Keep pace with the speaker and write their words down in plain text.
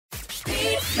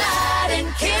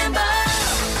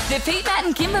The Pete, Matt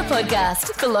and Kimber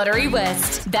podcast for Lottery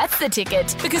West. That's the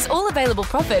ticket, because all available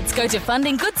profits go to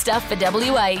funding good stuff for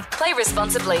WA. Play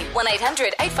responsibly.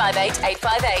 1800 858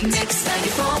 858. Next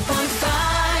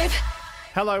 94.5.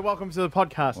 Hello, welcome to the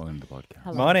podcast. Welcome to the podcast.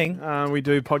 Hello. Morning. We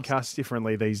do podcasts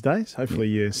differently these days. Hopefully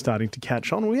you're starting to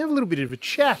catch on. We have a little bit of a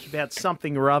chat about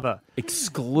something or other.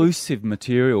 Exclusive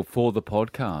material for the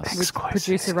podcast. With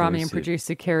producer Rami and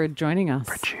producer Kara joining us.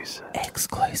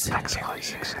 Exclusive.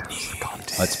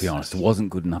 Let's be honest, it wasn't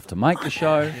good enough to make the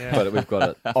show, but we've got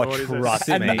it. Oh, trust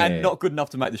And- me. and Not good enough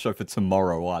to make the show for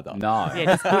tomorrow either. No. Yeah,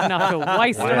 just good enough to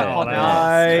waste it on a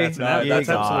podcast. No, that's you absolute-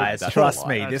 guys, that's trust all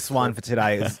me, right. this one for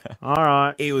today is All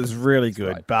right. it was really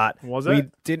good, but Was we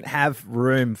it? didn't have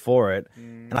room for it,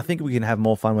 and I think we can have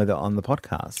more fun with it on the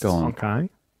podcast. Go on. Okay.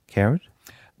 Karen?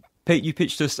 Pete, you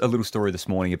pitched us a little story this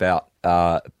morning about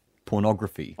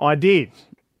pornography. I did.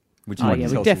 Would you Oh, like to yeah, tell we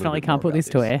us a little definitely bit can't more put this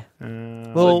about to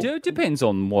air. Well, it depends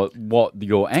on what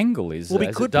your angle is, Well, we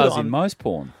as could it does put it in on- most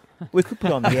porn. We could put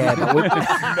it on the air, but we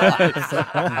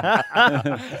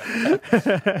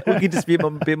could just be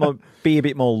a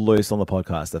bit more loose on the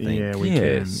podcast, I think. Yeah, we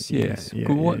Yes, can. yes.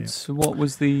 Yeah, Well, yeah. what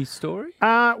was the story?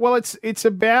 Well, it's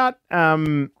about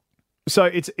so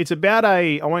it's about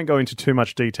I won't go into too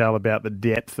much detail about the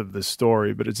depth of the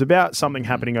story, but it's about something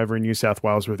happening over in New South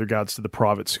Wales with regards to the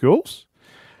private schools.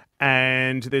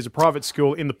 And there's a private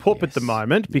school in the pulp at the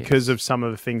moment because of some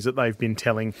of the things that they've been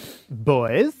telling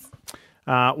boys.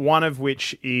 One of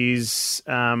which is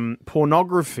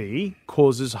pornography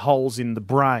causes holes in the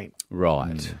brain.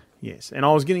 Right. Yes, and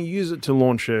I was going to use it to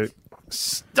launch a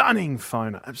stunning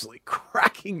phoner, absolutely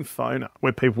cracking phoner,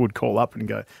 where people would call up and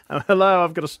go, hello,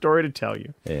 I've got a story to tell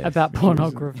you. About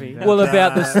pornography. Well,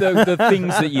 about the things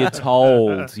that you're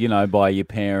told, by your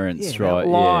parents, right?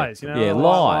 Lies, yeah,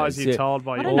 lies you're yeah. told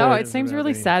by I your don't know. It parents seems about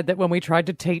really things. sad that when we tried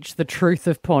to teach the truth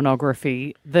of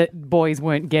pornography, that boys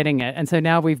weren't getting it. And so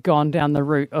now we've gone down the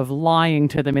route of lying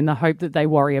to them in the hope that they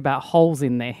worry about holes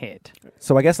in their head.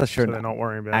 So I guess I So shouldn't they're not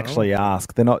worrying about actually it.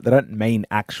 ask. They don't mean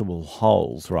actual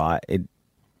holes, right?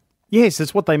 Yes,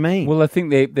 that's what they mean. Well, I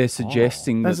think they're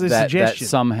suggesting That's that, their that suggestion.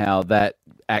 somehow that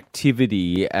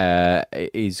activity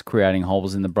is creating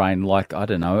holes in the brain, like, I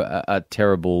don't know, a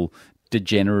terrible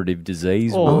degenerative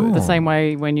disease. Or would. the same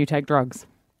way when you take drugs.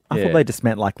 I Yeah. thought they just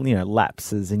meant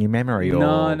lapses in your memory. Or,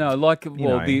 No, like,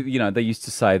 know. they used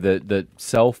to say that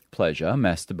self-pleasure,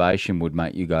 masturbation, would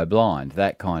make you go blind,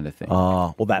 that kind of thing.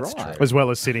 Oh, well, that's Right. true. As well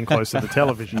as sitting close to the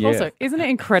television. Yeah. Also, isn't it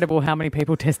incredible how many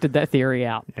people tested that theory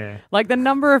out? Yeah. Like the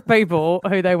number of people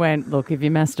who they went, look, if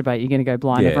you masturbate, you're going to go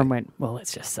blind. Yeah. Everyone went, well,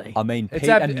 let's just see. I mean, It's Pete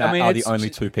ab- and I Matt mean, are the it's only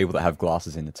just- two people that have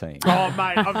glasses in the team. Oh,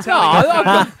 mate, I'm Oh, telling you.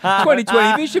 I've got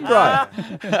 20/20 vision, bro.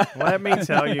 Let me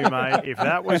tell you, mate, if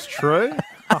that was true,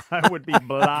 I would be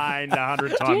blind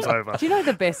 100 times over. Do you know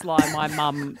the best lie my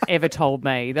mum ever told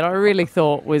me that I really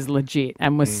thought was legit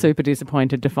and was super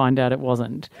disappointed to find out it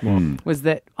wasn't? Was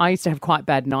that I used to have quite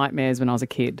bad nightmares when I was a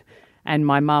kid. And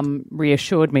my mum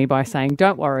reassured me by saying,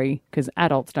 don't worry, because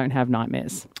adults don't have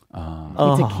nightmares.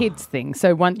 It's a kid's thing.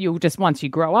 So once you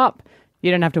grow up,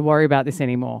 you don't have to worry about this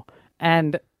anymore.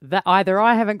 And that either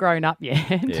I haven't grown up yet.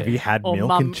 Have you had or milk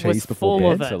Mum and cheese was before full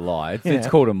bed? of It's a it. lie. It's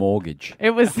called a mortgage.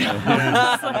 It was.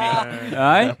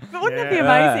 Eh? But wouldn't it be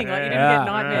amazing? Like you didn't get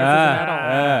nightmares as an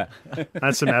adult.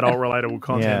 That's some adult relatable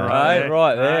content Yeah. right there.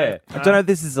 Right there. I don't know if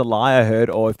this is a lie I heard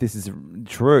or if this is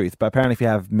truth, but apparently if you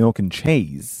have milk and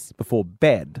cheese before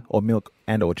bed, or milk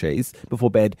and or cheese before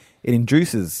bed, it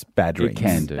induces bad It dreams.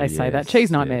 can do. They say yes, that.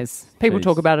 Cheese yeah. nightmares. People Cheese.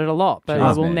 talk about it a lot, but I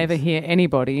Cheese will nightmares. never hear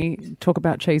anybody talk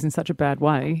about cheese in such a bad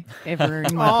way ever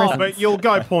in my Oh, presence. but you'll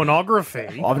go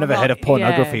pornography. I've never heard of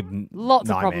pornography. Yeah. Lots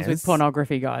of problems with nightmares.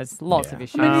 pornography, guys. Lots of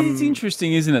issues. I mean, it's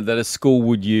interesting, isn't it, that a school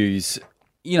would use,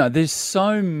 there's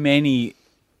so many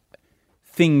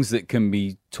things that can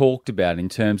be talked about in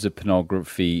terms of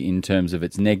pornography, in terms of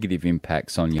its negative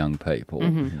impacts on young people.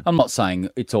 I'm not saying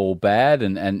it's all bad,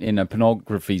 and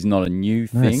pornography is not a new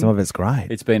No, thing. some of it's great.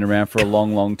 It's been around for a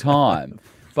long, long time.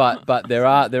 But there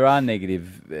are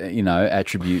negative,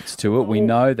 attributes to it. We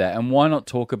know that. And why not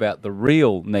talk about the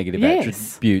real negative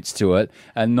Yes. attributes to it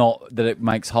and not that it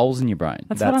makes holes in your brain?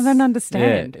 That's what I don't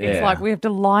understand. yeah, It's yeah. like we have to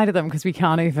lie to them because we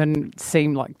can't even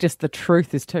seem like just the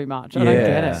truth is too much. I don't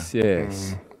get it.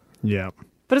 Yes. Yeah.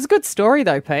 But it's a good story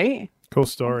though, Pete. Cool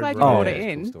story, Glad you bro. brought it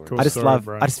in. Cool I just story, love.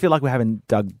 bro. I just feel like we haven't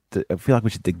dug. I feel like we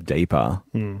should dig deeper.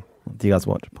 Do you guys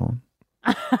watch porn?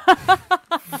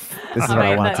 This is I what I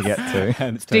mean, wanted to get that's- to.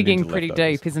 And it's turned Digging into pretty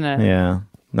leftovers. deep, isn't it? Yeah,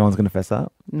 no one's going to fess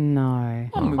up. No.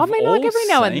 We've I mean, like all every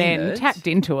now and seen then, it. tapped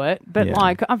into it. But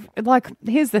Yeah.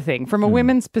 here's the thing: from a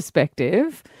women's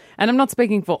perspective, and I'm not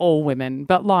speaking for all women,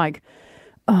 but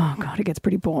Oh, God, it gets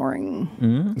pretty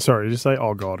boring. Sorry, did you say,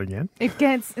 oh, God, again? It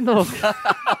gets, look,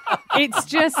 it's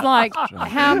just like,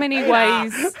 how many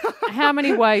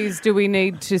ways do we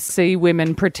need to see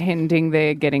women pretending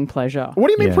they're getting pleasure? What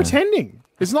do you mean Yeah. pretending?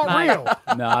 It's not Mate. real.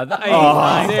 No, they're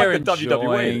like the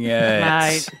enjoying WWE.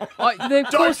 it. Mate.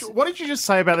 Of course, What did you just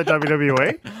say about the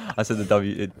WWE? I said it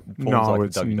No, porn's like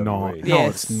it's the WWE. not. Yeah. No,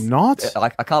 Yes. it's not. I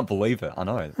can't believe it. I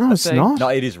know. No, it's See? not. No,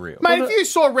 it is real. Mate, if you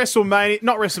saw not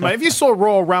WrestleMania, if you saw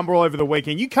Royal Rumble over the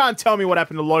weekend, you can't tell me what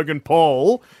happened to Logan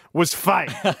Paul was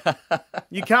fake.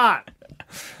 You can't.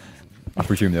 I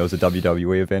presume there was a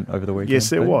WWE event over the weekend. Yes,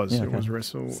 there too? was. Yeah, It okay. was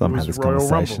Wrestle. Somehow it was this Royal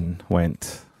conversation Rumble.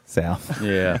 went south.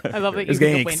 yeah. I love that It's you think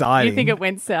getting it went, exciting. You think it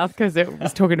went south because it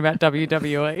was talking about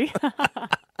WWE.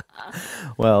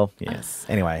 Well, yes.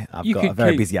 Anyway, I've You got a could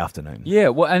very keep- busy afternoon. Yeah,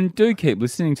 well, and do keep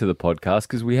listening to the podcast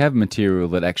because we have material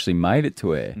that actually made it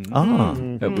to air Oh,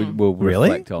 that we will Really?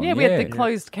 reflect on. Yeah, we had the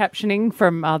closed captioning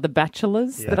from The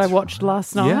Bachelors that I that's watched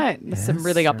last Yeah. night. Some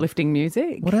really uplifting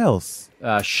music. what else?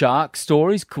 Shark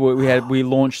stories. We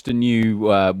launched a new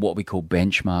what we call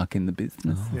benchmark in the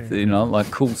business. You know, like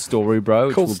cool story, bro,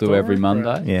 which Cool we'll do story, every bro.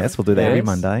 Monday. Yes, we'll do that every Yes.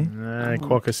 Monday.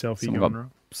 Quokka selfie Someone going got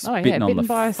wrong. Oh, yeah, spitting on bitten the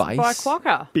by a face.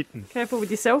 quokka. Bitten. Careful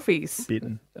with your selfies.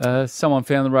 Bitten. Someone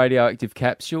found the radioactive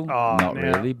capsule. Oh, Not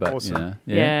now, really, but awesome.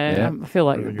 you know, Yeah, I feel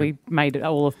like Really good. we made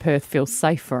all of Perth feel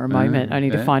safe for a moment, only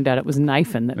to yeah. find out it was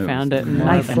Nathan that It found was it, and Nathan.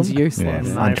 Nathan's useless. Yes,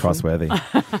 Nathan. untrustworthy.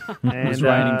 And, was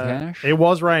raining cash? It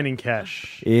was raining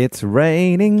cash. It's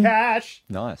raining. Cash.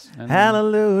 Nice.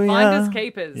 Hallelujah. Finders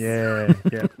keepers. Yeah,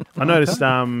 yeah. I noticed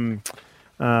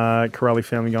Corelli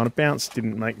Family Guy on a Bounce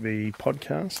didn't make the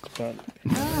podcast, but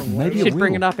Maybe You it should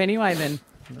bring will. it up anyway then.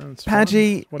 no, it's fine.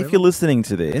 Padgy, Whatever. if you're listening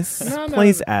to this, No, no.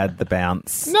 please add the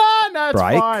bounce. No, it's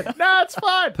Break. fine. No, it's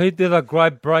fine. Pete did a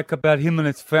great break about him and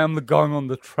his family going on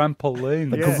the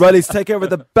trampoline. Yeah. Corelli's take over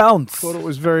the bounce. Thought it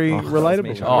was very relatable.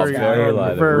 me. Oh, very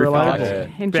relatable. Very Rip off. relatable.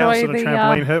 Yeah. Enjoy Bounced on a the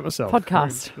trampoline, hurt myself.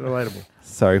 podcast. Very relatable.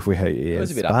 Sorry if we hurt your It ears.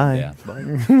 was a bit up Bye.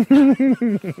 and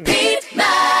down. Pete,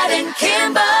 Matt, and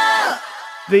Kimber.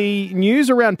 The news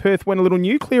around Perth went a little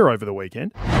nuclear over the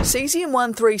weekend.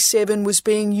 Cesium-137 was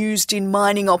being used in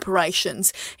mining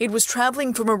operations. It was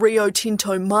travelling from a Rio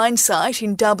Tinto mine site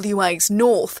in WA's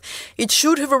north. It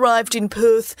should have arrived in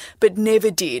Perth, but never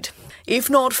did. If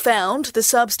not found, the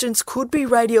substance could be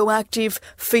radioactive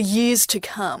for years to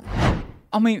come.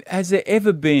 I mean, has there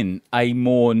ever been a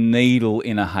more needle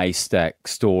in a haystack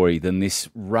story than this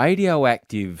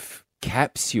radioactive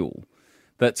capsule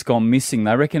that's gone missing?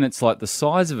 They reckon it's like the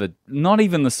size of not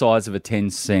even the size of a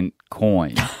 10-cent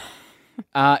coin.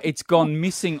 It's gone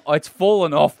missing. It's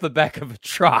fallen off the back of a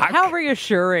truck. How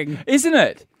reassuring. Isn't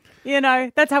it? You know,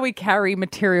 that's how we carry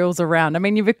materials around. I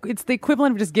mean, it's the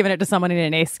equivalent of just giving it to someone in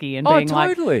an esky and Oh, being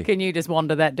totally. like, can you just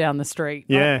wander that down the street?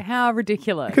 Yeah. Like, how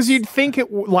ridiculous. Because you'd think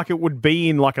it would be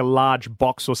in like a large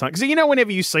box or something. Because you know,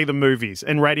 whenever you see the movies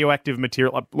and radioactive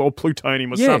material or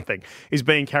plutonium or Yeah. something is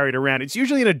being carried around, it's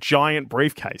usually in a giant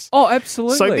briefcase. Oh,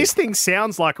 absolutely. So this thing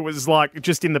sounds like it was like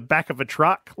just in the back of a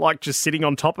truck, like just sitting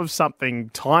on top of something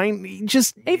tiny.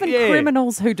 Just Even yeah.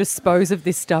 criminals who dispose of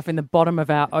this stuff in the bottom of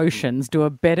our oceans do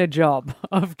a better job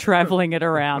of travelling it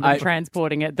around and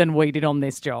transporting it than we did on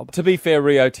this job. To be fair,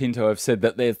 Rio Tinto have said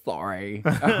that they're sorry.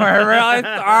 We're really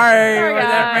sorry. We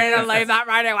didn't mean to leave that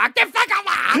radioactive thing on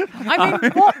there. I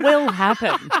mean, what will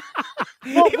happen?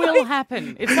 What will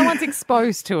happen if someone's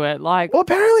exposed to it? Like, Well,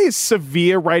 apparently it's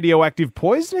severe radioactive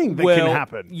poisoning that can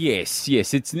happen. Yes,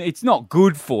 it's not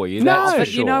good for you. No, That's for but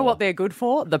sure. you know what they're good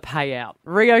for? The payout.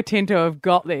 Rio Tinto have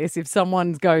got this. If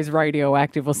someone goes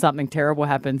radioactive or something terrible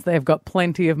happens, they've got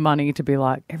plenty of money to be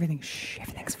like,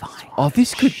 everything's fine. Oh,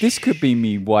 this could be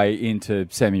me way into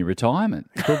semi-retirement.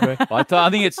 Could be. I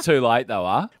think it's too late though,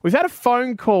 huh? We've had a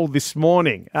phone call this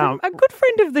morning. A good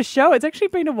friend of the show. It's actually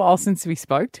been a while since we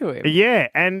spoke to him. Yeah,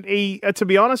 and he, to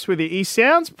be honest with you, he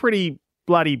sounds pretty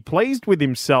bloody pleased with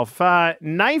himself.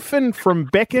 Nathan from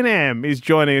Beckenham is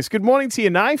joining us. Good morning to you,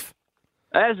 Nath.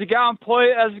 How's it going,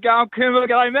 Pete? How's it going, Kimber?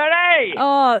 G'day, Matty.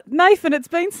 Oh, Nathan, it's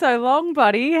been so long,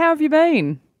 buddy. How have you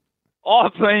been?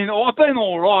 I've been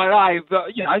all right, eh?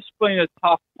 But, you know, it's been a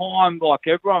tough time, like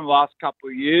everyone, the last couple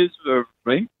of years for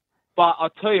everything. But I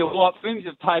tell you what, things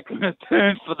have taken a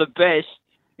turn for the best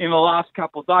in the last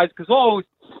couple of days because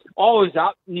I was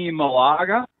up near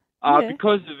Malaga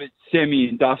because of its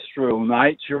semi-industrial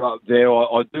nature up there.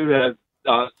 I do have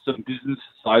some business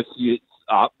associates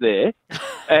up there,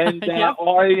 and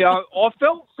I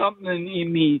felt something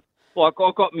in me, like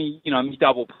I got me, me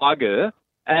double plugger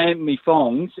and me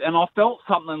thongs, and I felt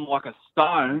something like a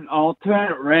stone. I'll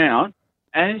turn it around,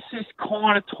 and it's just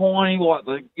kind of tiny, like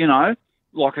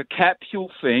like a capsule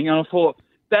thing. And I thought,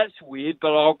 that's weird, but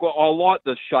I like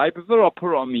the shape of it. I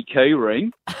put it on my key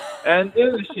ring. And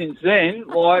ever since then,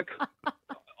 like,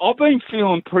 I've been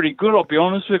feeling pretty good, I'll be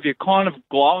honest with you, kind of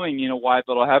glowing in a way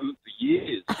that I haven't for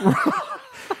years.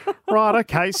 Right,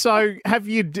 okay. So have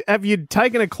you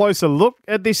taken a closer look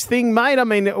at this thing, mate? I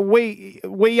mean,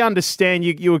 we understand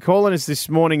you were calling us this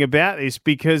morning about this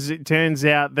because it turns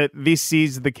out that this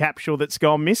is the capsule that's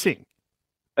gone missing.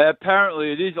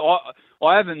 Apparently it is.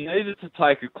 I haven't needed to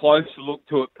take a closer look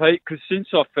to it, Pete, because since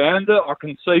I found it, I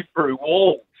can see through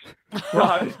walls.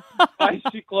 So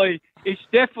basically, it's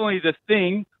definitely the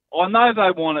thing. I know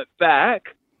they want it back,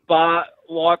 but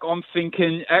like I'm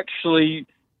thinking, actually,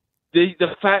 the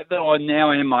fact that I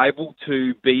now am able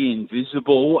to be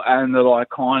invisible and that I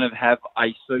kind of have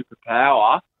a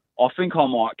superpower, I think I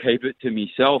might keep it to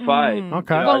myself, eh?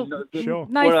 Okay, Well, sure.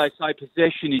 No, What do they say?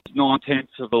 Possession is 9/10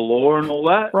 of the law and all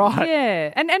that. Right.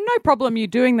 yeah, and no problem you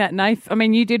doing that, Nath. I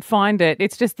mean, you did find it.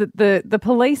 It's just that the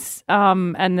police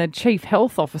and the chief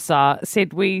health officer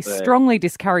said we strongly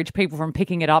discourage people from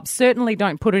picking it up. Certainly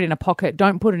don't put it in a pocket.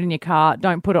 Don't put it in your car.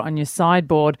 Don't put it on your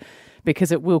sideboard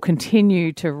because it will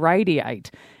continue to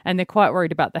radiate. And they're quite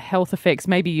worried about the health effects,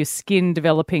 maybe your skin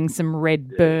developing some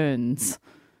red burns.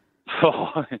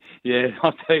 Oh, yeah,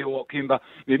 I'll tell you what, Kimber,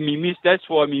 that's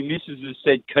why my missus has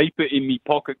said keep it in my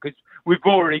pocket because we've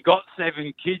already got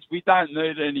 7 kids. We don't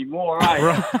need any more,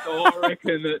 eh? So I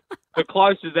reckon that the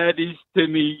closer that is to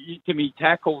me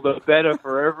tackle, the better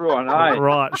for everyone, eh?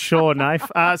 Right, sure,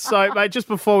 Nath. So, mate, just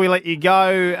before we let you go,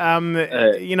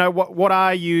 you know, what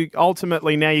are you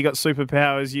ultimately, now you got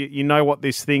superpowers, you know what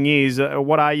this thing is,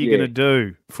 what are you going to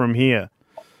do from here?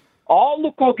 Oh,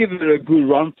 look, I'll give it a good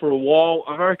run for a while.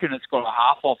 I reckon it's got a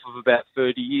half-off of about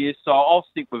 30 years, so I'll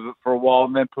stick with it for a while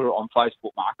and then put it on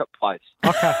Facebook Marketplace.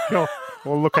 Okay, cool.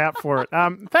 We'll look out for it.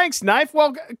 Thanks, Nath.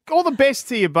 Well, all the best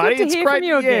to you, buddy. Good to hear from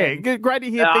you again. Yeah, great to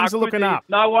hear things are looking up.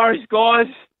 No worries, guys.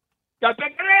 Go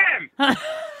Beckenham!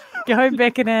 Go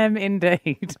Beckenham,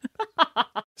 indeed.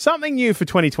 Something new for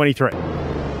 2023.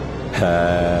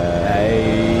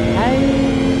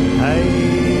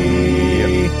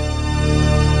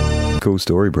 Cool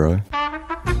story, bro.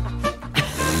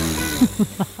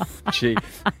 Gee.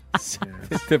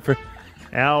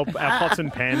 Our pots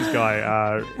and pans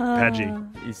guy, Padgy,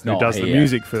 He's who not does the here,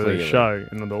 music for clearly. the show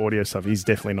and the audio stuff, he's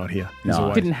definitely not here. He's No.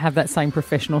 away. Didn't have that same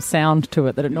professional sound to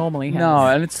it that it normally has. No,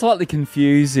 and it's slightly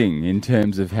confusing in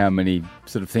terms of how many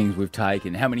sort of things we've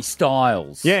taken, how many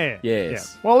styles. Yeah.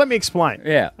 Yes. Yeah. Well, let me explain.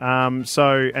 Yeah. And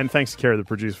thanks to Kerry, the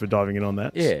producer, for diving in on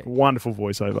that. Yeah. Wonderful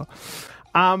voiceover.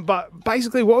 But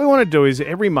basically, what we want to do is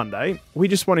every Monday, we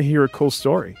just want to hear a cool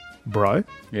story, bro.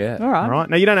 Yeah. All right. All right.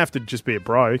 Now, you don't have to just be a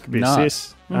bro. It could be No. a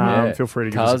sis. Yeah. Feel free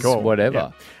to give us a Cuz, call.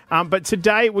 whatever. Yeah. But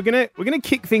today, we're gonna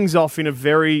kick things off in a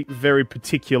very, very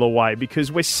particular way because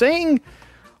we're seeing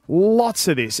lots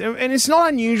of this. And it's not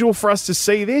unusual for us to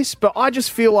see this, but I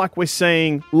just feel like we're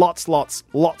seeing lots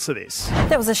of this.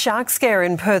 There was a shark scare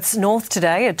in Perth's north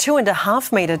today, a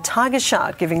 2.5 metre tiger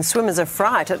shark giving swimmers a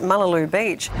fright at Mullaloo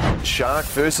Beach. Shark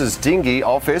versus dinghy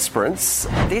off Esperance.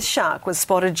 This shark was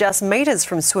spotted just metres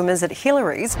from swimmers at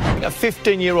Hillary's. A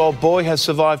 15-year-old boy has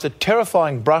survived a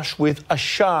terrifying brush with a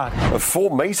shark. A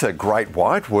 4-metre great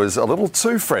white was a little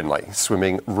too friendly,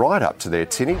 swimming right up to their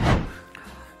tinny.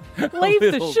 Leave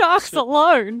the sharks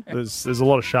alone. There's a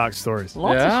lot of shark stories.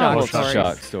 Lots of shark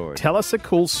stories. stories. Tell us a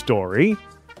cool story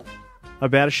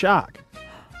about a shark.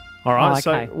 All right. Oh,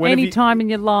 okay. So when Any time in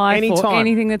your life or Anytime.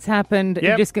 anything that's happened,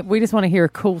 Yep. we just want to hear a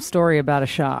cool story about a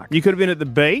shark. you could have been at the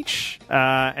beach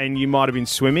and you might have been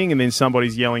swimming, and then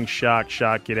somebody's yelling, "Shark,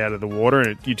 shark, get out of the water!"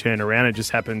 And you turn around, and it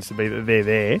just happens to be that they're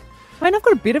there. I mean, I've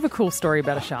got a bit of a cool story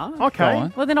about a shark. Okay.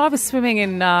 on. Well, then I was swimming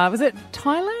in, was it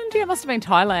Thailand? Yeah, it must have been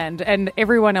Thailand. And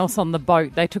everyone else on the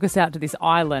boat, they took us out to this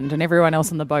island, and everyone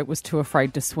else on the boat was too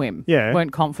afraid to swim. Yeah.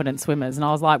 Weren't confident swimmers. And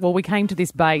I was like, well, we came to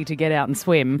this bay to get out and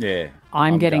swim. Yeah.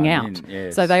 I'm getting going out. in,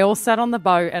 yes. So they all sat on the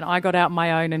boat, and I got out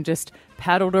my own and just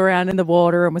paddled around in the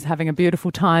water and was having a beautiful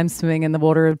time swimming in the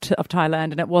water of Thailand.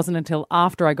 And it wasn't until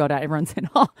after I got out, everyone said,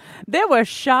 oh, there were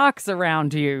sharks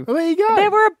around you. Well, there you go.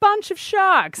 There were a bunch of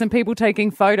sharks and people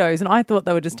taking photos. And I thought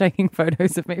they were just taking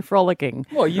photos of me frolicking.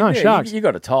 Well, sharks. you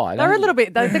got a tie. They're don't a little you?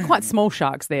 bit, they're quite small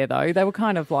sharks there, though. They were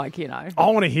kind of like, you know. I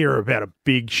want to hear about a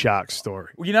big shark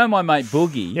story. Well, you know my mate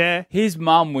Boogie? Yeah. His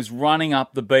mum was running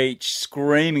up the beach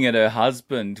screaming at her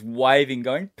husband, waving,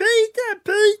 going, Peter,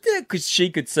 Peter, because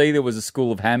she could see there was a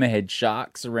school of hammerhead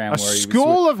sharks around A where he was.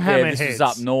 school of Yeah, this was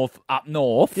hammerheads? up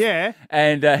north. Yeah.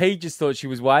 And he just thought she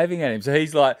was waving at him. So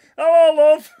he's like,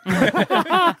 oh,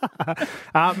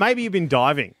 love. Maybe you've been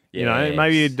diving. You know,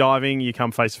 maybe you're diving, you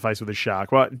come face to face with a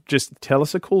shark. Well, just tell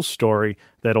us a cool story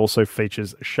that also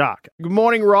features a shark. Good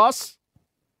morning, Ross.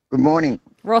 Good morning.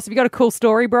 Ross, have you got a cool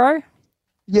story, bro?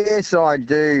 Yes, I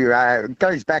do. It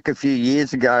goes back a few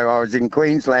years ago. I was in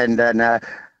Queensland and I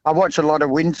watched a lot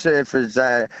of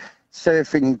windsurfers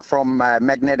surfing from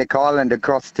Magnetic Island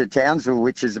across to Townsville,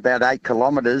 which is about 8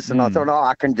 kilometres. And I thought,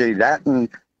 I can do that. And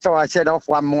so I set off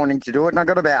one morning to do it. And I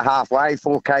got about halfway,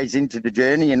 4 Ks into the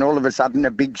journey. And all of a sudden,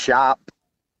 a big sharp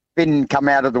fin come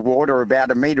out of the water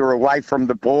about a metre away from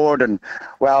the board. And,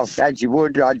 well, as you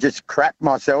would, I just crapped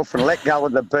myself and let go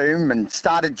of the boom and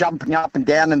started jumping up and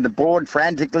down in the board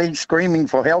frantically, screaming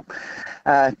for help.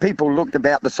 People looked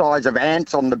about the size of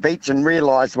ants on the beach and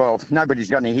realised, well, nobody's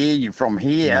going to hear you from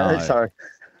here. No. So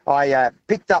I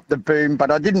picked up the boom, but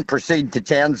I didn't proceed to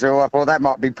Townsville. I thought that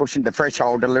might be pushing the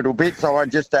threshold a little bit. So I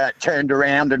just turned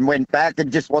around and went back. It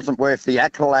just wasn't worth the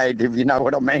accolade, if you know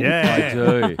what I mean. Yeah, I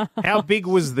do. How big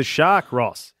was the shark,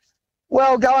 Ross?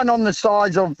 Well, going on the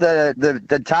size of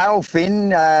the tail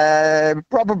fin,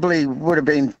 probably would have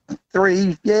been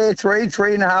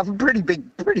 3.5.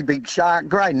 Pretty big shark.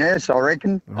 Grey nurse, I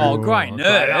reckon. Oh, great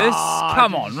nurse.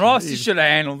 Come on, Ross. You should have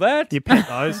handled that. You picked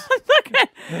those.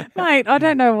 Mate, I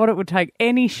don't know what it would take.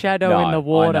 Any shadow No, in the I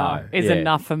water know. is Yeah.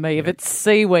 enough for me. If it's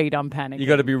seaweed, I'm panicking. You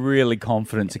got to be really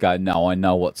confident to go, no, I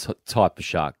know what type of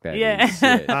shark that is.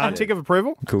 Yeah. Tick of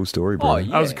approval? Cool story, bro. Oh,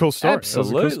 yeah. That was a cool story.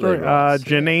 Absolutely. That was a cool story. Ross.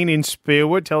 Janine in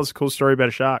Spearwood, tell us a cool story about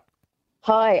a shark.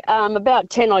 Hi, about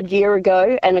 10 odd year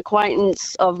ago, an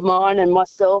acquaintance of mine and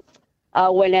myself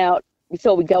went out. We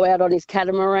thought we'd go out on his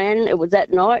catamaran. It was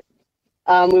at night.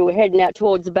 We were heading out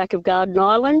towards the back of Garden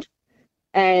Island,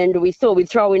 and we thought we'd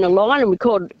throw in a line, and we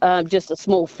caught just a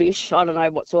small fish. I don't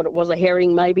know what sort it was, a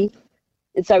herring maybe.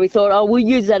 And so we thought, we'll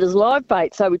use that as live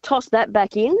bait. So we tossed that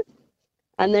back in,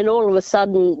 and then all of a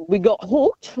sudden we got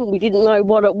hooked. We didn't know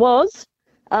what it was.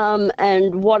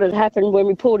 And what had happened when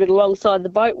we pulled it alongside the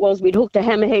boat was we'd hooked a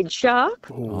hammerhead shark,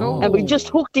 and we just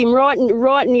hooked him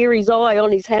right near his eye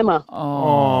on his hammer.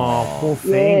 Oh, poor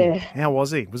thing. Yeah. How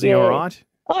was he? Was he all right?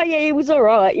 Oh, yeah, he was all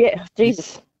right, yeah.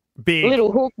 Jesus. Big.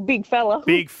 Little hook, big fella.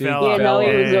 Big fella. Yeah, no,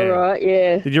 he was all right,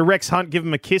 yeah. Did your Rex Hunt give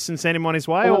him a kiss and send him on his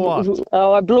way or what?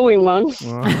 Oh, I blew him one.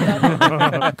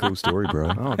 Cool story,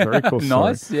 bro. Oh, very cool story.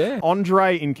 Nice, yeah.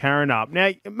 Andre in Carrinup. Now,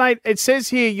 mate, it says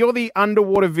here you're the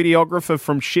underwater videographer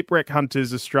from Shipwreck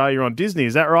Hunters Australia on Disney.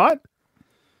 Is that right?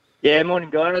 Yeah,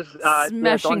 morning, guys.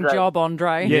 Smashing job,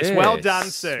 Andre. Yes, well done,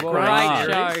 sir. Well Great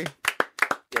done. series.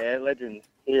 show. Yeah, legend.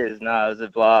 He is. No, it was a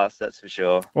blast, that's for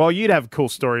sure. Well, you'd have a cool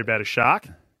story about a shark.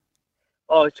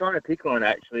 Oh, I was trying to pick one,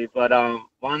 actually, but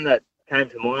one that came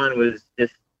to mind was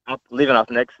just living up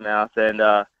in Exmouth, and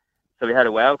so we had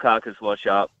a whale carcass wash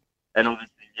up, and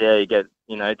obviously, yeah, you get,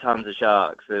 tons of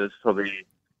sharks. There was probably,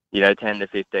 10 to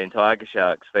 15 tiger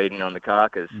sharks feeding on the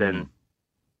carcass, and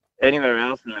anywhere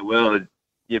else in the world,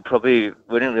 you probably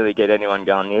wouldn't really get anyone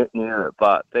going near it,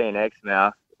 but being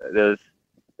Exmouth, there's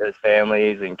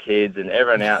families and kids and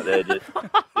everyone out there just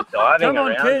diving Come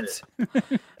on, around kids.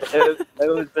 It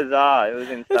was bizarre. It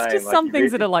was insane. There's just some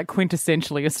things that are like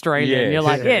quintessentially Australian. Yeah, You're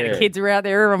like, yeah. the kids are out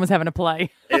there. Everyone was having a play.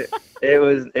 It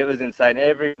was insane.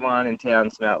 Everyone in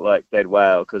town smelled like dead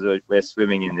whale because we're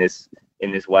swimming in this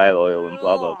whale oil and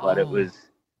blah blah. But it was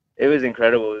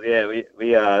incredible. Yeah, we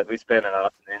spent an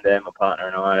afternoon there, my partner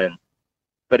and I,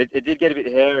 but it did get a bit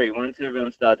hairy. Once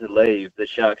everyone started to leave, the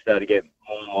sharks started to get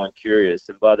more and more curious.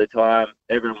 And by the time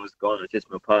everyone was gone, it was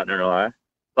just my partner and I,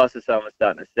 plus the sun was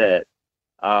starting to set.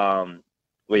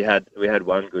 We had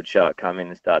one good shark come in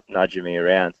and start nudging me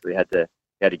around, so we had to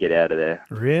get out of there.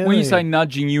 Really? When you say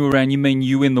nudging you around, you mean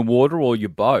you in the water or your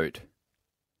boat?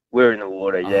 We're in the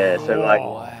water, yeah. So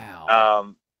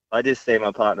wow. I just see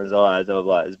my partner's eyes. They were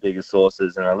like as big as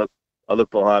saucers, and I looked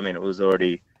behind me, and it was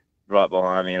already right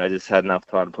behind me, and I just had enough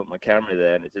time to put my camera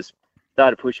there, and it just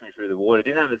started pushing me through the water. It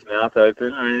didn't have its mouth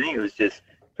open or anything. It was just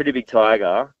pretty big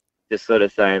tiger, just sort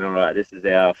of saying, "All right, this is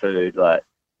our food. Like,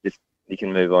 just you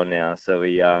can move on now." So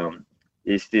we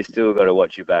you still got to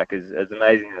watch your back. As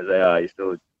amazing as they are, you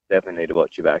still definitely need to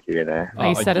watch your back here and there. Are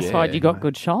you satisfied you got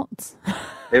good shots?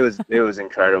 It was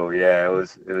incredible. Yeah, it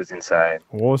was insane.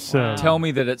 Awesome. Tell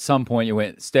me that at some point you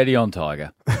went, steady on,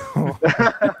 Tiger.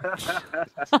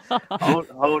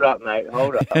 Hold up, mate.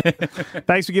 Hold up.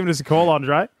 Thanks for giving us a call,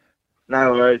 Andre.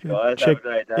 No worries, guys. Have a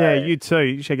great day. Yeah, you too.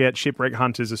 You check out Shipwreck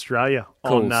Hunters Australia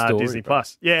Cool on story, Disney bro.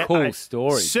 Plus. Yeah, Cool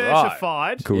story,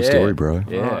 certified. Cool story, bro.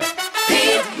 Yeah.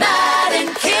 Pete, Matt,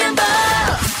 and Kimber.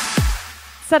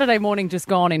 Saturday morning just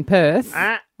gone in Perth.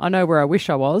 Ah. I know where I wish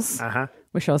I was. Uh-huh.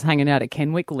 Wish I was hanging out at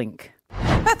Kenwick Link.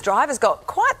 Perth drivers got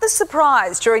quite the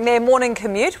surprise during their morning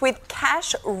commute with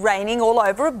cash raining all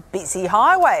over a busy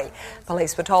highway.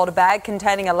 Police were told a bag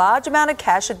containing a large amount of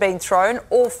cash had been thrown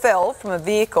or fell from a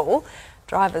vehicle.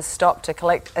 Drivers stopped to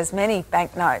collect as many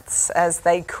banknotes as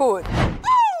they could.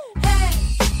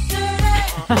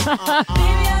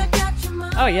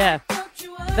 Oh, yeah.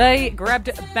 They grabbed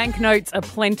banknotes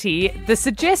aplenty. The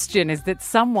suggestion is that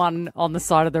someone on the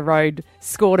side of the road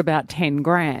scored about 10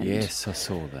 grand. Yes, I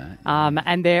saw that.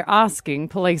 And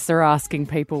police are asking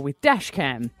people with dash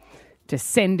cam to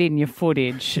send in your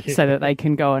footage so that they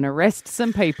can go and arrest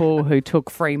some people who took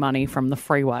free money from the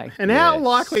freeway. And how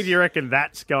likely do you reckon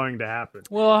that's going to happen?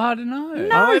 Well, I don't know.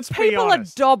 No, let's be people are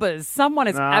honest. dobbers. Someone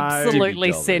has No. absolutely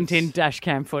Dippy dobbers. sent in dash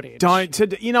cam footage.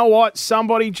 You know what?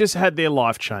 Somebody just had their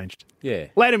life changed. Yeah.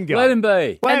 Let him go. Let him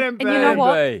be. Let him be. And you know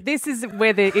what? be. This is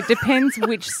whether it depends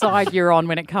which side you're on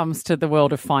when it comes to the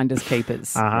world of finders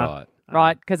keepers. Right.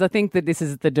 Right? Because I think that this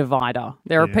is the divider.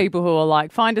 There are people who are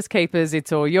like, finders keepers,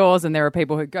 it's all yours. And there are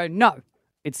people who go, no,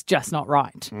 it's just not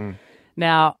right.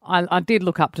 Now, I did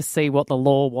look up to see what the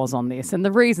law was on this. And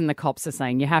the reason the cops are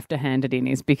saying you have to hand it in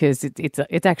is because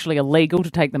it's actually illegal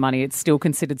to take the money. It's still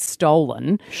considered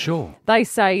stolen. Sure. They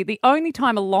say the only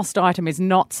time a lost item is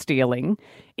not stealing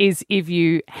is if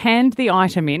you hand the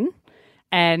item in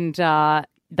and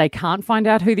they can't find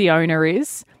out who the owner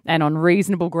is, and on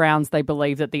reasonable grounds they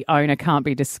believe that the owner can't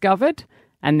be discovered,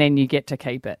 and then you get to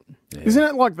keep it. Isn't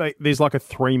it like there's like a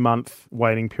 3-month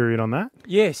waiting period on that?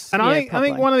 Yes. And I think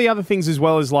probably. one of the other things as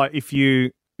well is like if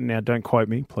you, now don't quote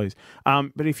me, please,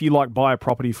 but if you like buy a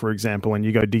property, for example, and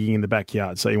you go digging in the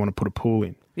backyard, so you want to put a pool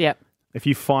in. Yep. If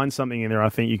you find something in there, I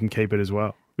think you can keep it as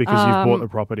well because you've bought the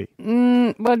property.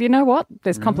 Well, you know what?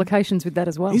 There's complications with that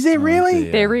as well. Is there really?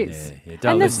 dear. There is. Yeah,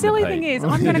 don't And the listen to silly Pete. thing is,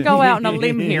 I'm going to go out on a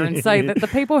limb here and say that the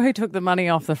people who took the money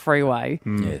off the freeway,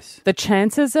 Yes. the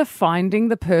chances of finding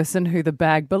the person who the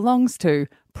bag belongs to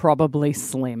probably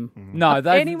slim. No,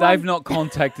 they've Anyone- not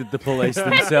contacted the police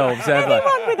themselves, have they?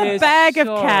 Anyone with a Yes, bag of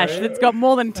sorry. cash that's got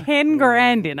more than 10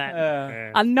 grand in it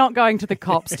are not going to the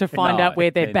cops to find No, out where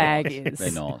their they're bag not. is.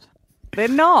 They're not. They're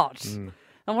not.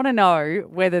 I want to know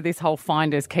whether this whole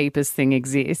finders keepers thing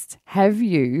exists. Have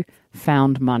you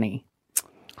found money?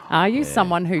 Are you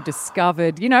someone who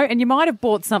discovered, and you might have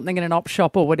bought something in an op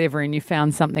shop or whatever and you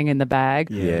found something in the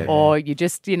bag, or you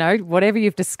just, whatever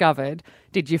you've discovered,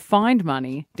 did you find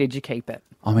money? Did you keep it?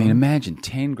 I mean, imagine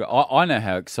 10 grand. I know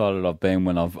how excited I've been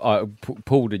when I've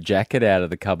pulled a jacket out of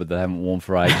the cupboard that I haven't worn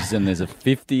for ages and there's a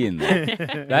 50 in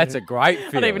there. That's a great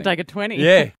feeling. I'd even take a 20.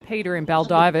 Yeah. Peter in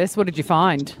Baldivis, what did you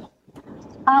find?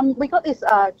 We got this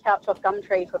couch off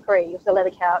Gumtree for free. It was a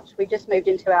leather couch. We just moved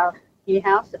into our new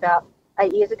house about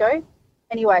 8 years ago.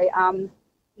 Anyway,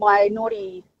 my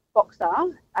naughty boxer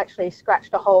actually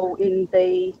scratched a hole in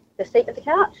the seat of the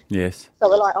couch. Yes. So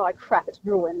we're like, oh crap, it's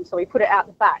ruined. So we put it out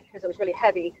the back because it was really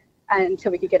heavy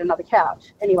until we could get another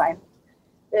couch. Anyway,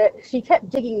 she kept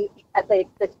digging at the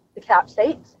couch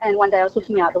seats, and one day I was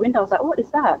looking out the window. I was like, what is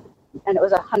that? And it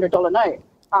was a $100 note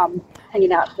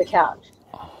hanging out the couch.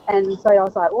 And so I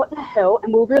was like, what the hell?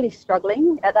 And we were really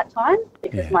struggling at that time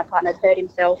because my partner had hurt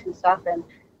himself and stuff and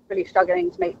really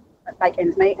struggling to make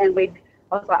ends meet. And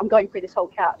I was like, I'm going through this whole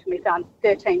couch. And we found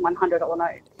 13 $100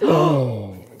 notes.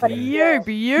 Oh, you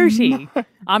beauty.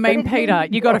 I mean, Peter,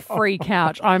 you got a free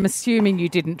couch. I'm assuming you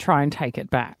didn't try and take it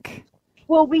back.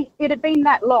 Well, it had been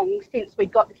that long since we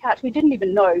got the couch. We didn't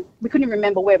even know. We couldn't even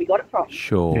remember where we got it from.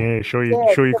 Sure. Yeah, sure you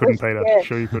Yeah, it couldn't, was- Peter. yeah.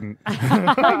 Sure you couldn't.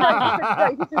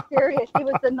 No, this is serious. It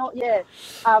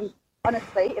was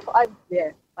honestly,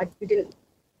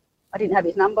 I didn't have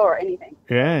his number or anything.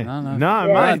 Yeah. No,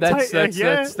 mate. That's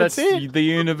it. the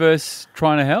universe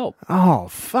trying to help. Oh,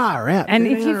 far out. And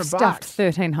if you've $1,500 stuffed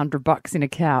 $1,300 in a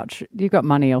couch, you've got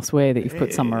money elsewhere that you've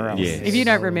put somewhere else. Yes. If you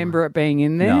don't remember it being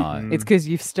in there, No. it's because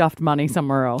you've stuffed money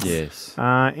somewhere else. Yes.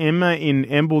 Emma in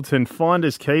Embleton,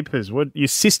 finders keepers. What? Your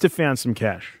sister found some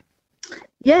cash.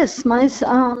 Yes, my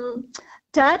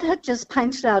dad had just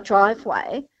painted our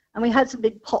driveway, and we had some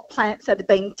big pot plants that had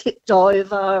been tipped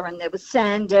over, and there was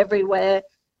sand everywhere.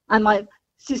 And my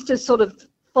sister sort of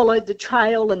followed the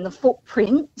trail and the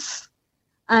footprints,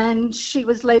 and she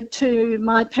was led to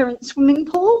my parents' swimming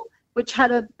pool, which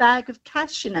had a bag of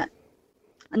cash in it,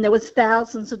 and there was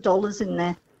thousands of dollars in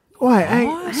there. Wait,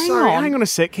 hang on a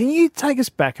sec. Can you take us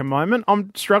back a moment?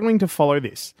 I'm struggling to follow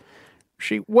this.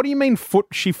 What do you mean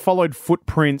she followed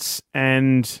footprints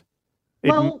and...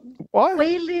 Well, what?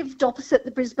 we lived opposite the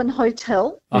Brisbane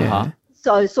Hotel, Uh-huh.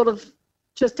 so sort of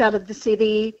just out of the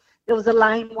city. There was a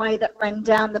laneway that ran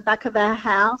down the back of our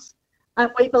house, and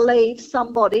we believe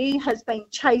somebody has been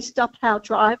chased up our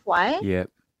driveway, Yep.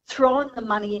 thrown the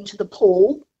money into the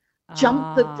pool,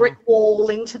 jump the brick wall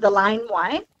into the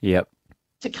laneway Yep.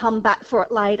 to come back for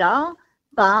it later,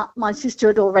 but my sister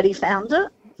had already found it.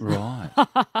 Right.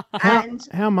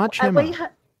 How much, And Emma? we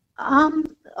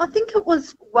I think it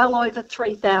was well over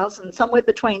 3,000, somewhere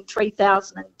between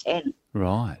 3,000 and 10.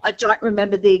 Right. I don't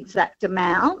remember the exact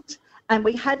amount. And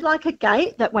we had like a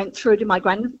gate that went through to my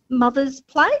grandmother's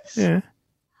place. Yeah.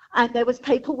 And there was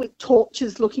people with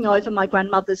torches looking over my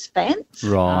grandmother's fence.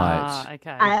 Right.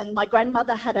 Okay. And my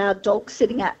grandmother had our dog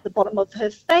sitting at the bottom of her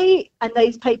feet. And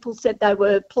these people said they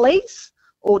were police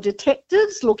or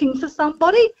detectives looking for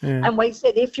somebody. Yeah. And we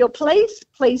said, if you're police,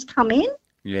 please come in.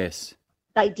 Yes.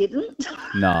 They didn't.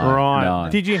 No. Right. No.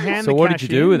 Did you hand So the what cash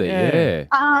did you do in? with it?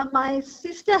 Yeah. My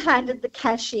sister handed the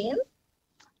cash in,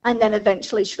 and then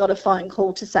eventually she got a phone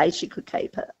call to say she could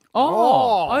keep it.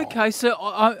 Oh, okay.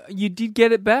 So you did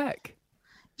get it back.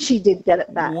 She did get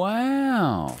it back.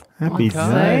 Wow. Happy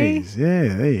Okay. days.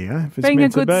 Yeah, there you go. If it's Being a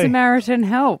meant to good be. Samaritan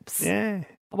helps. Yeah.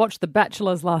 I watched The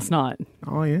Bachelors last night.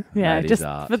 Oh, yeah? Yeah, That is just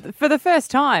art. for the first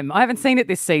time. I haven't seen it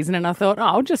this season, and I thought,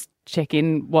 I'll just check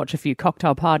in, watch a few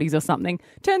cocktail parties or something.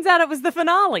 Turns out it was the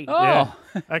finale. Oh,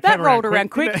 that rolled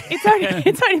around quick.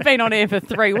 It's only been on air for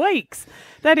 3 weeks.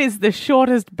 That is the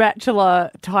shortest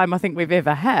Bachelor time I think we've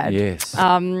ever had. Yes.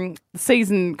 The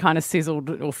season kind of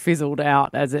sizzled or fizzled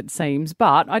out as it seems,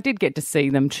 but I did get to see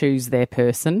them choose their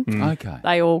person. Okay.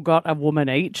 They all got a woman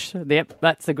each. Yep,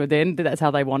 that's a good end. That's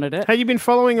how they wanted it. Have you been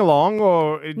following along,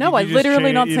 or did No, I you just literally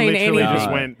tune- not you seen literally anything.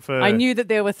 just went for... I knew that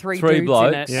there were three dudes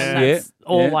blokes. in it, Yeah. and that's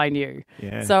all Yeah. I knew.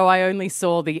 Yeah. So I only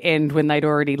saw the end when they'd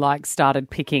already started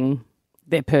picking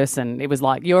their person. It was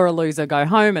like, you're a loser, go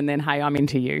home, and then hey, I'm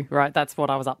into you. Right? That's what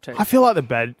I was up to. I feel like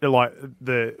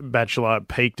the Bachelor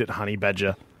peaked at Honey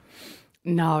Badger.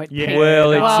 No, it Yeah. peaked. Well,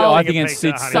 Well, I think it it's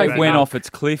peaked at Honey so Badger. went off its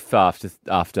cliff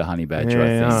after Honey Badger. Yeah, I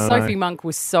think. I know. Sophie Monk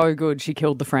was so good, she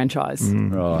killed the franchise.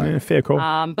 Right. Yeah, fair call.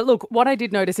 But look, what I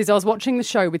did notice is I was watching the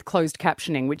show with closed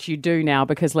captioning, which you do now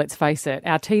because let's face it,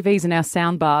 our TVs and our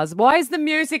sound bars, why is the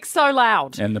music so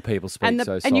loud? And the people speak so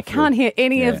softly. And you can't hear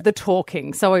any Yeah. of the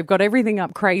talking. So we've got everything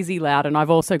up crazy loud, and I've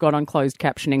also got on closed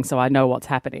captioning so I know what's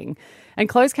happening. And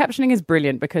closed captioning is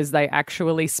brilliant because they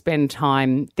actually spend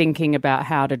time thinking about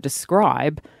how to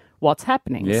describe what's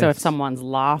happening. So if Yes. someone's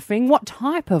laughing, what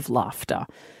type of laughter?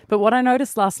 But what I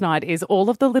noticed last night is all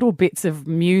of the little bits of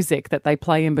music that they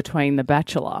play in between The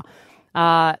Bachelor.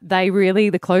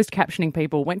 The closed captioning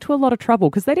people went to a lot of trouble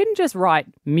because they didn't just write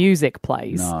music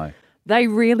plays. No. They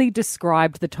really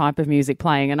described the type of music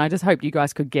playing, and I just hope you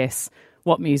guys could guess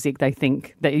what music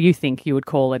you think you would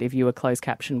call it if you were closed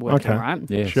caption working, Okay. right?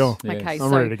 Yes. Sure. Yes. Okay,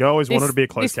 I'm ready to go. I always wanted to be a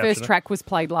closed This first captioner. track was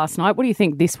played last night. What do you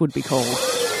think this would be called?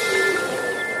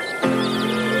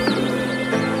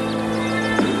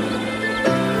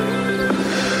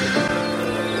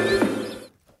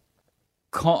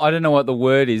 I don't know what the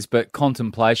word is, but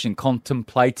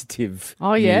contemplative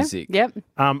Oh, yeah. music. Yep.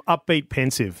 Upbeat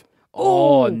pensive.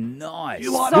 Oh, nice.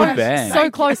 Good band. So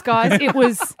close, guys. It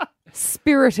was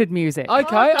spirited music.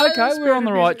 Okay, we're on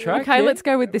the right track. Okay, yeah. let's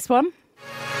go with this one.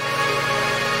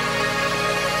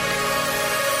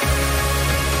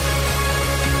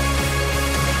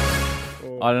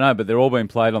 I don't know, but they're all being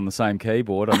played on the same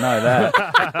keyboard. I know that.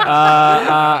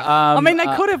 I mean, they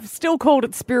could have still called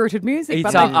it spirited music. It's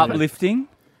but they didn't. uplifting.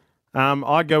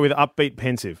 I'd go with upbeat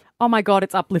pensive. Oh my God,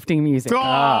 it's uplifting music. Okay.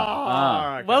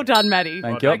 Well done, Maddie.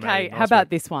 Thank you. Okay, Maddie. how Nice about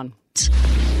this one?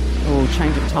 Oh,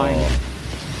 change of tone.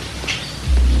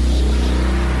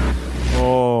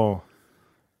 Oh.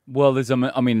 Well, there's,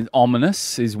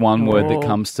 ominous is one word that Oh.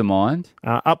 comes to mind.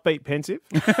 Upbeat pensive.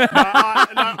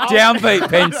 Downbeat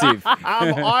pensive.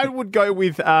 I would go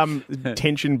with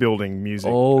tension building music.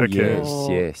 Oh, occurs.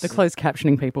 yes. The closed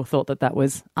captioning people thought that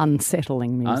was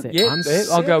unsettling music. Yeah,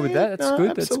 I'll go with that. That's No,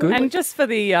 good. That's good. absolutely. And just for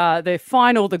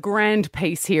the grand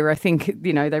piece here, I think,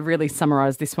 they really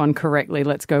summarised this one correctly.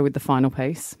 Let's go with the final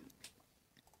piece.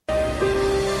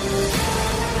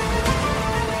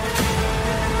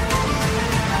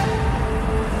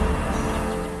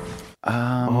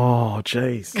 Oh,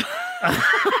 jeez.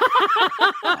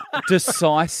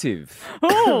 Decisive.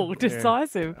 Oh,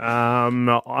 decisive.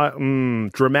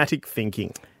 Dramatic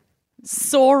thinking.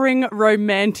 Soaring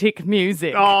romantic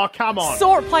music. Oh, come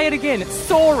on. Play it again. It's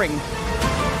soaring.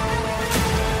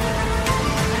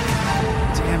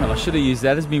 Damn it, I should have used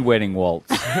that as my wedding waltz.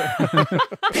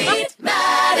 Pete,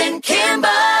 Matt, and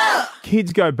Kimber.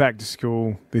 Kids go back to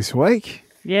school this week.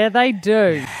 Yeah, they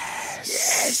do.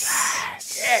 Yes.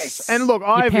 And look,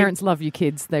 Your parents love you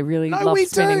kids. They really love we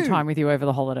spending do. time with you over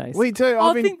the holidays. We do.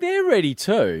 I think they're ready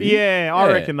too. Yeah,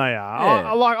 I reckon they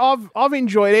are. Yeah. I've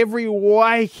enjoyed every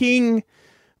waking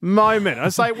moment. I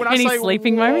say when Any I say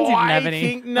sleeping moments? You didn't have any.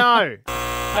 waking- No,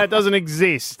 that doesn't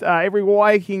exist. Every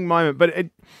waking moment,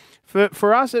 but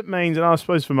for us it means, and I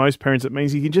suppose for most parents it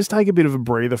means you can just take a bit of a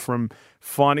breather from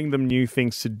finding them new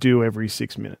things to do every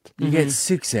 6 minutes. You get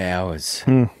 6 hours.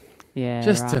 Yeah,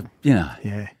 Just right. to, you know.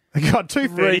 Yeah. God,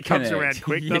 2:30 comes reconnect. around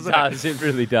quick, It doesn't does. It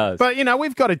really does. But,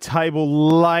 we've got a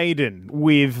table laden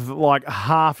with, like,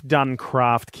 half-done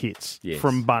craft kits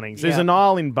from Bunnings. There's Yeah. an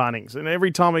aisle in Bunnings, and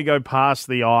every time we go past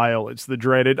the aisle, it's the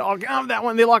dreaded, oh, have that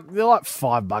one. They're like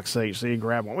 $5 each, so you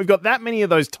grab one. We've got that many of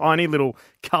those tiny little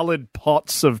coloured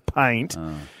pots of paint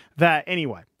that,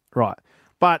 anyway, right.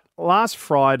 But last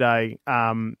Friday,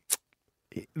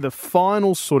 the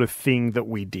final sort of thing that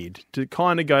we did to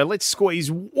kind of go, let's squeeze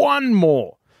one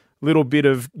more little bit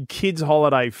of kids'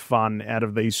 holiday fun out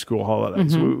of these school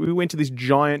holidays. Mm-hmm. We went to this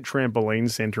giant trampoline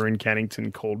centre in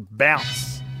Cannington called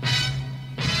Bounce.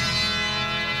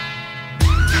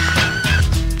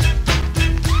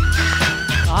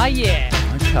 Oh, yeah.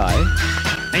 Okay.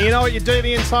 And you know what you do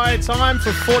the entire time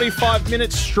for 45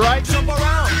 minutes straight? Jump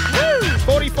around. Woo!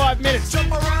 45 minutes.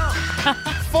 Jump around.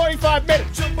 45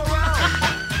 minutes. Jump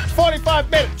around. 45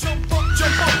 minutes. Jump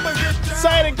up and get down.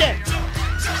 Say it again.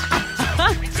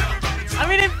 I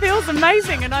mean, it feels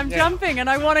amazing, and I'm jumping, and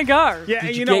I want to go. Yeah,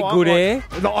 Did you know get what? good air?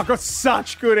 No, I got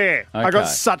such good air. I got Okay.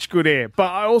 such good air.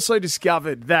 But I also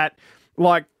discovered that,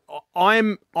 like,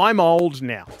 I'm old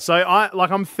now. So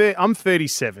I'm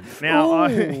 37 now.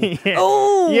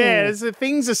 Yeah. So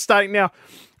things are starting now.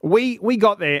 We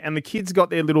got there, and the kids got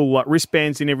their little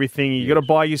wristbands and everything. You got to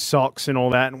buy your socks and all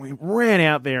that. And we ran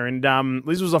out there, and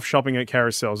Liz was off shopping at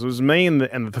Carousels. It was me and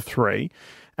the three.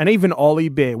 And even Ollie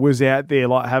Bear was out there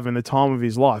like having the time of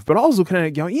his life. But I was looking at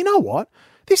it going, you know what?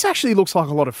 This actually looks like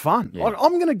a lot of fun. Yeah. Like,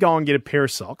 I'm going to go and get a pair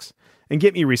of socks and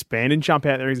get me a wristband and jump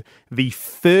out there. The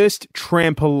first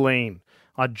trampoline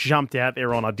I jumped out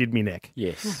there on, I did me neck.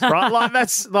 Yes. Right? Like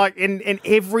that's like, and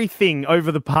everything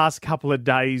over the past couple of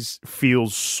days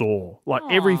feels sore. Like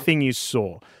everything is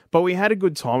sore. But we had a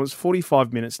good time. It was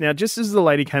 45 minutes. Now, just as the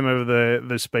lady came over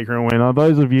the speaker and went,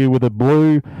 those of you with a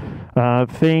blue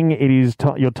thing, it is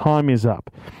your time is up.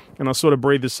 And I sort of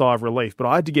breathed a sigh of relief. But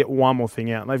I had to get one more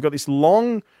thing out. And they've got this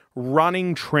long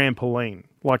running trampoline,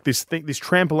 like this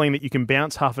trampoline that you can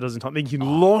bounce half a dozen times. Then you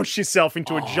can launch yourself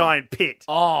into a giant pit.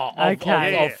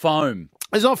 Of foam.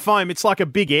 It's not foam. It's like a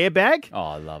big airbag. Oh,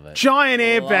 I love it. Giant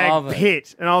airbag Love it.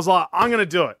 pit. And I was like, I'm going to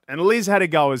do it. And Liz had a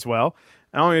go as well.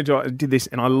 And I'm going to do it. I did this,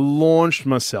 and I launched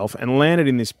myself and landed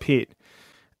in this pit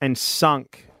and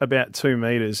sunk about 2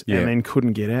 meters Yeah. and then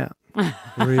couldn't get out.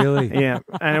 Really? Yeah.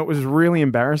 And it was really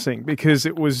embarrassing because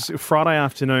it was Friday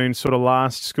afternoon, sort of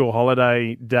last school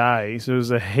holiday day. So there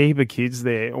was a heap of kids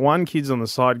there. One kid's on the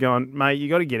side going, mate, you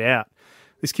got to get out.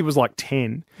 This kid was like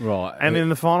 10. Right. And then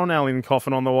the final nail in the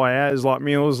coffin on the way out is like,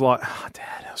 Mila was like, oh,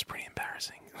 Dad, that was pretty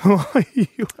embarrassing.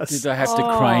 You are Did they have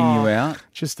to crane you out?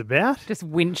 just about. Just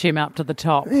winch him up to the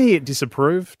top. Yeah, you get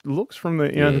disapproved looks from the,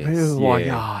 the Yes, people like,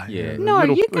 yeah, yeah. No,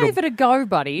 you gave it a go,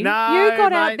 buddy. No, you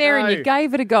got out mate, there and no. you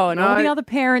gave it a go, and all No. the other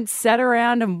parents sat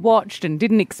around and watched and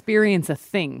didn't experience a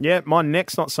thing. Yeah, my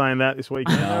neck's not saying that this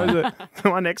weekend. Is it?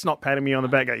 My neck's not patting me on the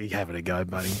back. Go, you gave it a go,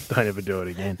 buddy. Don't ever do it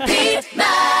again. Pete,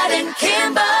 Matt, and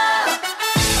Kimber.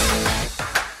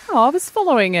 Oh, I was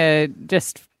following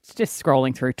just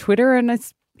scrolling through Twitter, and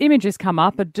this image has come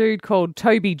up. A dude called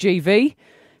Toby GV.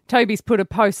 Toby's put a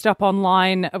post up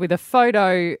online with a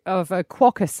photo of a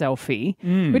quokka selfie,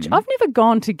 which I've never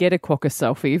gone to get a quokka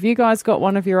selfie. Have you guys got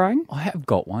one of your own? I have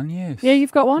got one, yes. Yeah,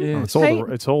 you've got one? Yeah. It's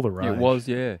Pete? all the rage. It was,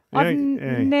 yeah. I've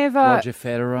never... Roger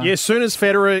Federer. Yeah, as soon as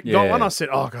Federer got Yeah. one, I said,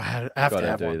 oh, God, I have Gotta to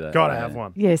have do one. that. Got to Yeah. have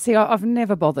one. Yeah, see, I've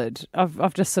never bothered.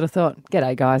 I've just sort of thought,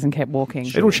 g'day, guys, and kept walking.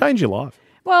 It'll change your life.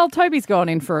 Well, Toby's gone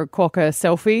in for a quokka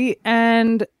selfie,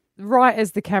 and right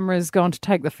as the camera's gone to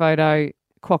take the photo,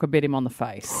 quokka bit him on the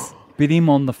face. Bit him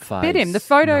on the face. Bit him. The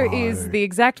photo is the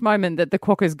exact moment that the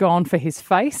quokka's gone for his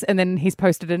face, and then he's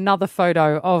posted another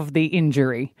photo of the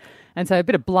injury. And so a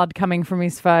bit of blood coming from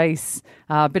his face,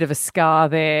 a bit of a scar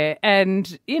there.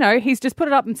 And, he's just put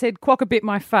it up and said, quokka bit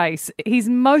my face. He's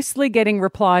mostly getting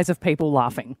replies of people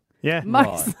laughing. Yeah.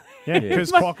 Most. Yeah,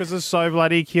 because quokkas are so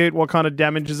bloody cute. What kind of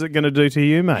damage is it going to do to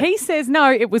you, mate? He says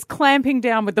no, it was clamping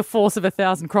down with the force of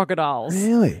 1,000 crocodiles.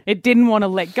 Really? It didn't want to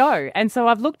let go. And so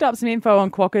I've looked up some info on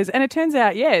quokkas, and it turns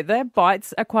out, their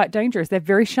bites are quite dangerous. They're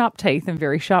very sharp teeth and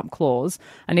very sharp claws.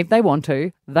 And if they want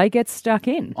to, they get stuck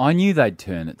in. I knew they'd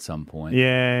turn at some point.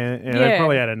 Yeah, they've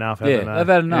probably had enough, haven't they? they've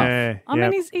had enough. Yeah, I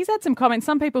mean, he's had some comments.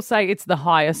 Some people say it's the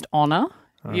highest honour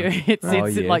It's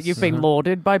like you've been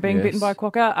lauded by being bitten by a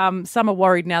quokka. Some are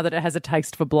worried now that it has a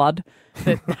taste for blood,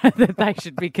 that they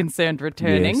should be concerned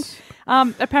returning. Yes.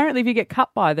 Apparently, if you get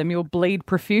cut by them, you'll bleed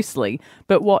profusely.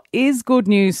 But what is good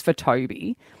news for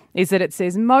Toby is that it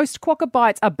says most quokka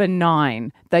bites are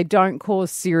benign. They don't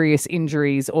cause serious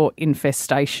injuries or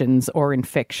infestations or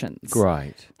infections.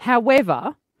 Great.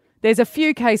 However, there's a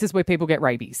few cases where people get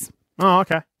rabies. Oh,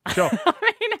 okay. Sure. What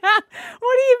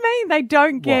do you mean they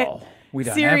don't get we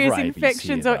don't serious have rabies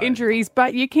infections here, or though. injuries,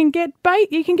 but you can get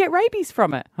rabies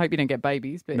from it? Hope you don't get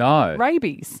babies, but No.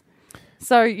 rabies.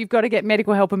 So you've got to get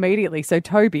medical help immediately. So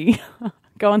Toby,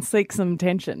 go and seek some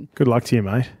attention. Good luck to you,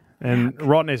 mate. And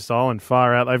Rottnest Island,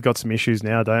 far out, they've got some issues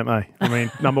now, don't they? I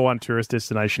mean, number one tourist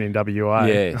destination in WA.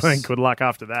 Yes. I mean, good luck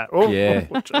after that. Oh, Yeah.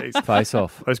 jeez. Face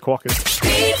off. Those quokkas.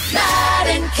 Pete, Matt,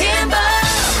 and Kimber.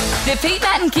 The Pete,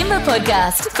 Matt, and Kimber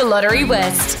podcast for Lottery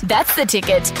West. That's the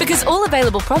ticket, because all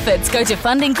available profits go to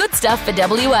funding good stuff for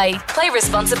WA. Play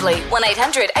responsibly.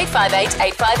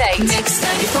 1-800-858-858. Mix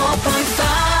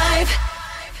 94.5.